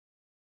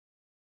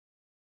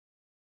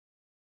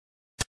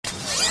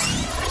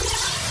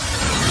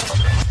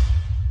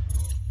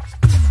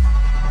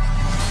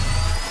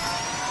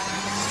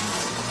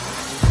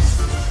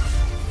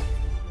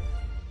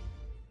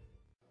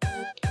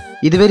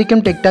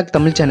இதுவரைக்கும் டிக்டாக்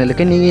தமிழ்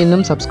சேனலுக்கு நீங்கள்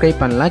இன்னும் சப்ஸ்கிரைப்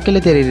பண்ணலாம்.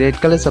 கீழே தெரிய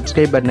ரெட் கலர்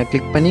சப்ஸ்கிரைப் பட்டனை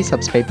கிளிக் பண்ணி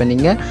சப்ஸ்கிரைப்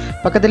பண்ணிங்க.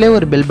 பக்கத்துலேயே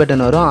ஒரு பெல்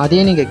பட்டன் வரும்,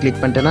 அதையும் நீங்கள்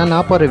கிளிக் பண்ணிட்டேன்னா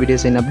நான் போகிற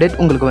வீடியோஸின் அப்டேட்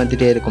உங்களுக்கு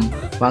வந்துகிட்டே இருக்கும்.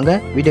 வாங்க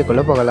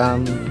வீடியோக்குள்ளே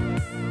போகலாம்.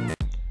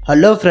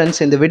 ஹலோ ஃப்ரெண்ட்ஸ்,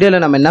 இந்த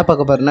வீடியோவில் நம்ம என்ன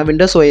பார்க்க போகிறோம்னா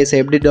விண்டோஸ் OS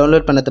எப்படி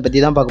டவுன்லோட் பண்ணதை பற்றி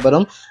தான் பார்க்க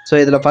போகிறோம். ஸோ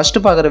இதில்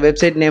ஃபஸ்ட்டு பார்க்குற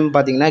வெப்சைட் நேம்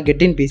பார்த்தீங்கன்னா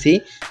கெட்டின் பிசி.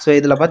 ஸோ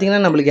இதில்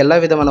பார்த்தீங்கன்னா நம்மளுக்கு எல்லா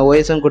விதமான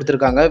OSம்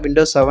கொடுத்துருக்காங்க.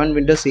 விண்டோஸ் 7,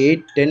 விண்டோஸ்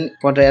 8, 10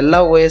 போன்ற எல்லா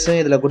OSம்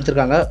இதில்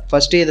கொடுத்துருக்காங்க.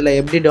 ஃபஸ்ட்டு இதில்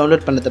எப்படி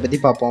டவுன்லோட் பண்ணதை பற்றி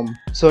பார்ப்போம்.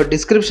 ஸோ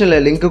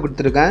டிஸ்கிரிப்ஷனில் லிங்க்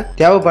கொடுத்துருக்கேன்,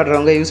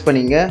 தேவைப்படுறவங்க யூஸ்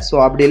பண்ணிங்க.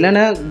 ஸோ அப்படி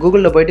இல்லைன்னா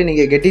கூகுளில் போய்ட்டு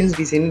நீங்கள் கெட்டின்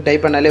பிசின்னு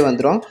டைப் பண்ணாலே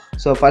வந்துடும்.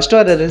 ஸோ ஃபஸ்ட்டு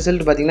வர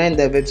ரிசல்ட் பார்த்தீங்கன்னா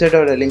இந்த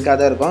வெப்சைட்டோட லிங்காக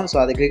தான் இருக்கும். ஸோ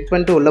அதை கிளிக்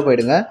பண்ணிட்டு உள்ளே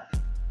போயிடுங்க.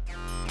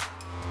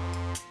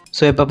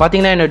 ஸோ இப்போ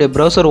பார்த்தீங்கன்னா என்னுடைய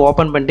ப்ரௌசர்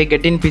ஓப்பன் பண்ணிட்டு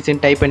கெட்டின்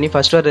பிசின்னு டைப் பண்ணி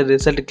ஃபஸ்ட் வர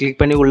ரிசல்ட் கிளிக்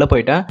பண்ணி உள்ளே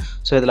போயிட்டேன்.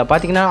 ஸோ இதில்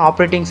பார்த்தீங்கன்னா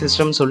ஆப்ரேட்டிங்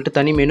சிஸ்டம் சொல்லிட்டு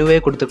தனி மெனுவே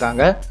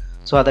கொடுத்துருக்காங்க.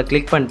 ஸோ அதை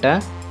கிளிக் பண்ணிட்டேன்.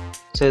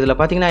 ஸோ இதில்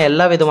பார்த்தீங்கன்னா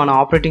எல்லா விதமான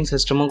ஆப்ரேட்டிங்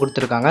சிஸ்டமும்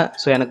கொடுத்துருக்காங்க.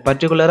 ஸோ எனக்கு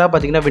பர்டிகுலராக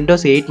பார்த்தீங்கன்னா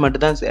விண்டோஸ் 8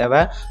 மட்டும் தான்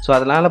தேவை. ஸோ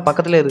அதனால்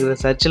பக்கத்தில் இருக்கிற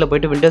சர்ச்சில்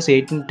போய்ட்டு விண்டோஸ்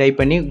 8ன்னு டைப்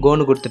பண்ணி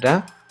கோன்னு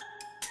கொடுத்துட்டேன்.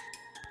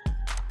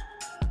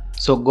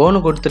 ஸோ கோன்னு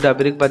கொடுத்துட்ட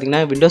பிறகு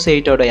பார்த்தீங்கன்னா விண்டோஸ்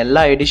 8ஓட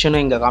எல்லா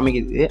எடிஷனும் இங்கே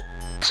காமிக்குது.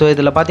 ஸோ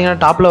இதில் பார்த்தீங்கன்னா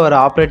டாப்பில் வர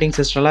ஆப்ரேட்டிங்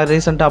சிஸ்டம்லாம்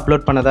ரீசெண்டாக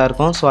அப்லோட் பண்ணதாக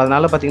இருக்கும். ஸோ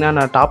அதனால் பார்த்தீங்கன்னா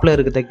நான் டாப்பில்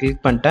இருக்கிறத கிளிக்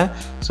பண்ணிட்டேன்.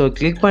 ஸோ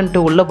கிளிக் பண்ணிட்டு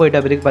உள்ளே போயிட்ட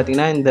பிறகு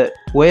பார்த்தீங்கன்னா இந்த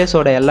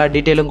OSோட எல்லா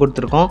டீட்டெயிலும்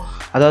கொடுத்துருக்கோம்.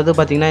 அதாவது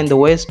பார்த்தீங்கன்னா இந்த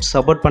OS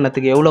சப்போர்ட்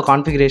பண்ணதுக்கு எவ்வளோ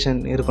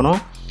கான்ஃபிகரேஷன்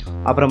இருக்கணும்,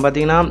 அப்புறம்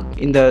பார்த்தீங்கன்னா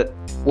இந்த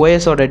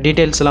OSோட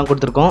டீட்டெயில்ஸ்லாம்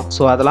கொடுத்துருக்கோம்.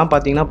 ஸோ அதெல்லாம்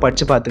பார்த்தீங்கன்னா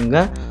படித்து பார்த்துங்க.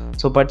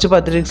 ஸோ படித்து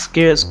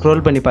பார்த்துட்டு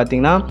ஸ்க்ரோல் பண்ணி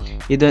பார்த்தீங்கன்னா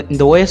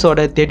இந்த OSோட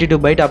 32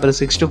 பைட் அப்புறம்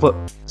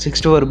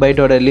 64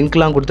 பைட்டோட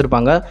லிங்க்லாம்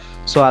கொடுத்துருப்பாங்க.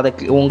 ஸோ அதை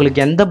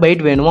உங்களுக்கு எந்த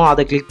பைட் வேணுமோ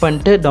அதை கிளிக்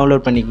பண்ணிட்டு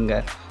டவுன்லோட் பண்ணிக்கோங்க.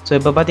 ஸோ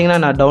இப்போ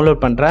பார்த்தீங்கன்னா நான்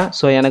டவுன்லோட் பண்ணுறேன்.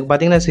 ஸோ எனக்கு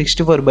பார்த்தீங்கன்னா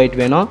 64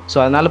 பைட் வேணும். ஸோ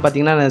அதனால்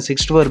பார்த்தீங்கன்னா நான்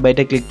 64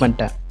 பைட்டை கிளிக்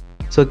பண்ணிட்டேன்.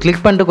 ஸோ கிளிக்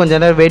பண்ணிட்டு கொஞ்சம்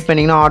நேரம் வெயிட்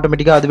பண்ணிங்கன்னா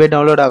ஆட்டோமேட்டிக்காக அதுவே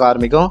டவுன்லோட் ஆக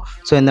ஆரம்பிக்கும்.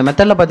 ஸோ இந்த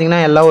மெத்தடில் பார்த்தீங்கன்னா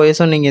எல்லா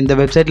OSம் நீங்கள் இந்த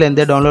வெப்சைட்டில்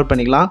இருந்தே டவுன்லோட்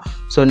பண்ணிக்கலாம்.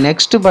 ஸோ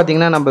நெக்ஸ்ட்டு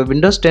பார்த்தீங்கன்னா நம்ம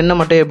விண்டோஸ் 10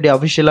 மட்டும் எப்படி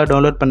அஃபிஷியலாக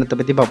டவுன்லோட் பண்ணதை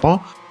பற்றி பார்ப்போம்.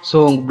 ஸோ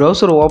உங்கள்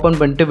ப்ரௌசர் ஓப்பன்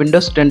பண்ணிட்டு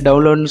விண்டோஸ் 10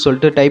 டவுன்லோட்னு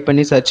சொல்லிட்டு டைப்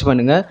பண்ணி சர்ச்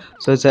பண்ணுங்கள்.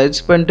 ஸோ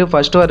சர்ச் பண்ணிட்டு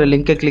ஃபஸ்ட்டு வர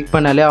லிங்கை கிளிக்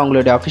பண்ணாலே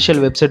அவங்களுடைய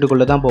அஃபிஷியல்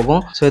வெப்சைட்டுக்குள்ளே தான்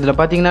போகும். ஸோ இதில்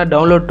பார்த்தீங்கன்னா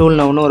டவுன்லோட் டூல்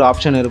நவுன்னு ஒரு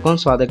ஆப்ஷன் இருக்கும்.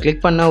 ஸோ அதை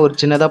கிளிக் பண்ணால் ஒரு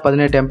சின்னதாக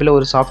 18 MB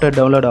ஒரு சாஃப்ட்வேர்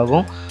டவுன்லோட்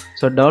ஆகும்.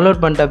 ஸோ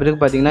டவுன்லோட் பண்ணிட்ட பிறகு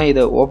பார்த்தீங்கன்னா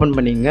இதை ஓப்பன்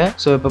பண்ணிங்க.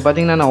 ஸோ இப்போ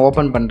பார்த்தீங்கன்னா நான்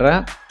ஓப்பன்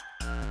பண்ணுறேன்.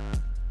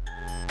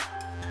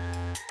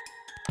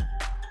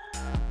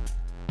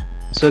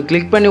 ஸோ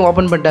கிளிக் பண்ணி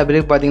ஓப்பன் பண்ணிட்ட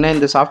பிறகு பார்த்தீங்கன்னா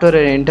இந்த சாஃப்ட்வேர்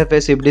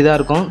இன்டர்ஃபேஸ் இப்படி தான்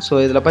இருக்கும். ஸோ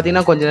இதில்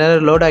பார்த்தீங்கன்னா கொஞ்சம்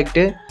நேரம் லோட்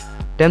ஆகிட்டு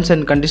டெர்ம்ஸ்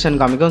அண்ட் கண்டிஷன்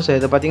காமிக்கும். ஸோ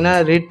இதை பார்த்தீங்கன்னா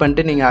ரீட்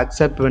பண்ணிட்டு நீங்கள்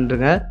அக்செப்ட்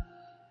பண்ணுறங்க.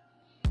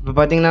 இப்போ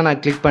பார்த்தீங்கன்னா நான்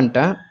கிளிக்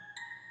பண்ணிட்டேன்.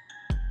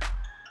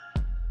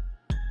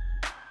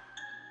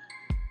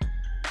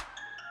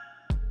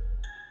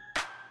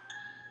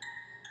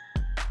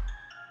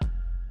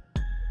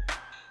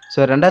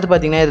 ஸோ ரெண்டாவது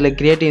பார்த்தீங்கன்னா இதில்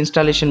கிரியேட்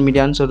இன்ஸ்டாலேஷன்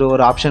மீடியான்னு சொல்லி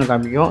ஒரு ஆப்ஷன்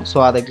காமிக்கும். ஸோ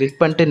அதை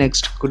கிளிக் பண்ணிட்டு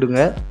நெக்ஸ்ட்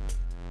கொடுங்க.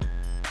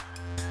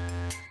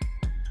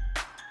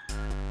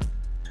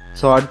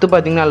 ஸோ அடுத்து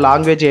பார்த்தீங்கன்னா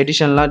லாங்குவேஜ்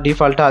எடிஷன்லாம்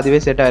டிஃபால்ட்டாக அதுவே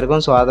செட்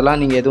ஆகிருக்கும். ஸோ அதெல்லாம்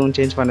நீங்கள் எதுவும்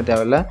சேஞ்ச் பண்ண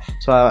தேவையில்ல.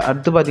 ஸோ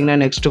அடுத்து பார்த்தீங்கன்னா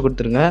நெக்ஸ்ட்டு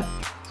கொடுத்துருங்க.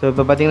 ஸோ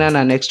இப்போ பார்த்தீங்கன்னா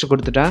நான் நெக்ஸ்ட்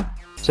கொடுத்துட்டேன்.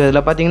 ஸோ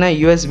இதில் பார்த்தீங்கன்னா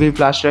USB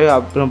ஃப்ளாஷ் ட்ரைவ்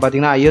அப்புறம்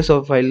பார்த்தீங்கன்னா ISO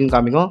ஃபைல்னு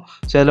காமிக்கும்.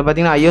 ஸோ இதில்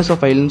பார்த்தீங்கன்னா ISO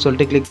ஃபைல்னு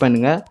சொல்லிட்டு கிளிக்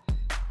பண்ணுங்கள்.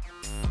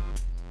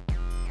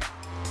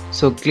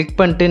 ஸோ கிளிக்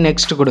பண்ணிட்டு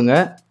நெக்ஸ்ட் கொடுங்க.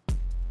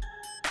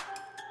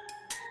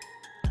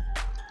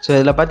 ஸோ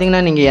இதில் பார்த்தீங்கன்னா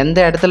நீங்கள் எந்த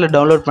இடத்துல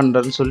டவுன்லோட்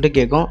பண்ணுறதுன்னு சொல்லிட்டு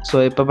கேட்கும். ஸோ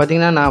இப்போ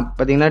பார்த்தீங்கன்னா நான்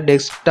பார்த்தீங்கன்னா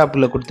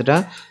டெஸ்க்டாப்பில்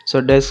கொடுத்துட்டேன். ஸோ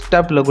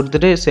டெஸ்க்டாப்பில்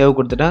கொடுத்துட்டு சேவ்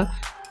கொடுத்துட்டேன்.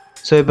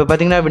 ஸோ இப்போ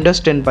பார்த்தீங்கன்னா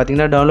விண்டோஸ் 10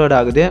 பார்த்தீங்கன்னா டவுன்லோட்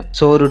ஆகுது.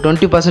 ஸோ ஒரு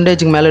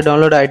 20% மேலே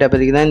டவுன்லோட் ஆகிட்ட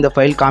பிறகு தான் இந்த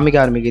ஃபைல் காமிக்க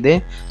ஆரம்பிக்குது.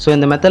 ஸோ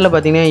இந்த மெத்தடில்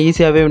பார்த்தீங்கன்னா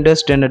ஈஸியாகவே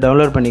விண்டோஸ் 10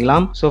 டவுன்லோட்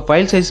பண்ணிக்கலாம். ஸோ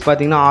ஃபைல் சைஸ்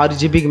பார்த்தீங்கன்னா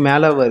 6 GBக்கு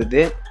மேலே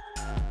வருது.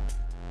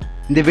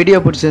 இந்த வீடியோ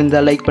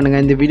பிடிச்சிருந்தால் லைக்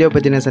பண்ணுங்கள். இந்த வீடியோ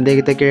பற்றின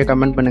சந்தேகத்தை கீழே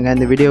கமெண்ட் பண்ணுங்கள்.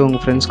 இந்த வீடியோ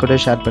உங்கள் ஃப்ரெண்ட்ஸ் கூட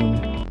ஷேர்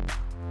பண்ணுங்கள்.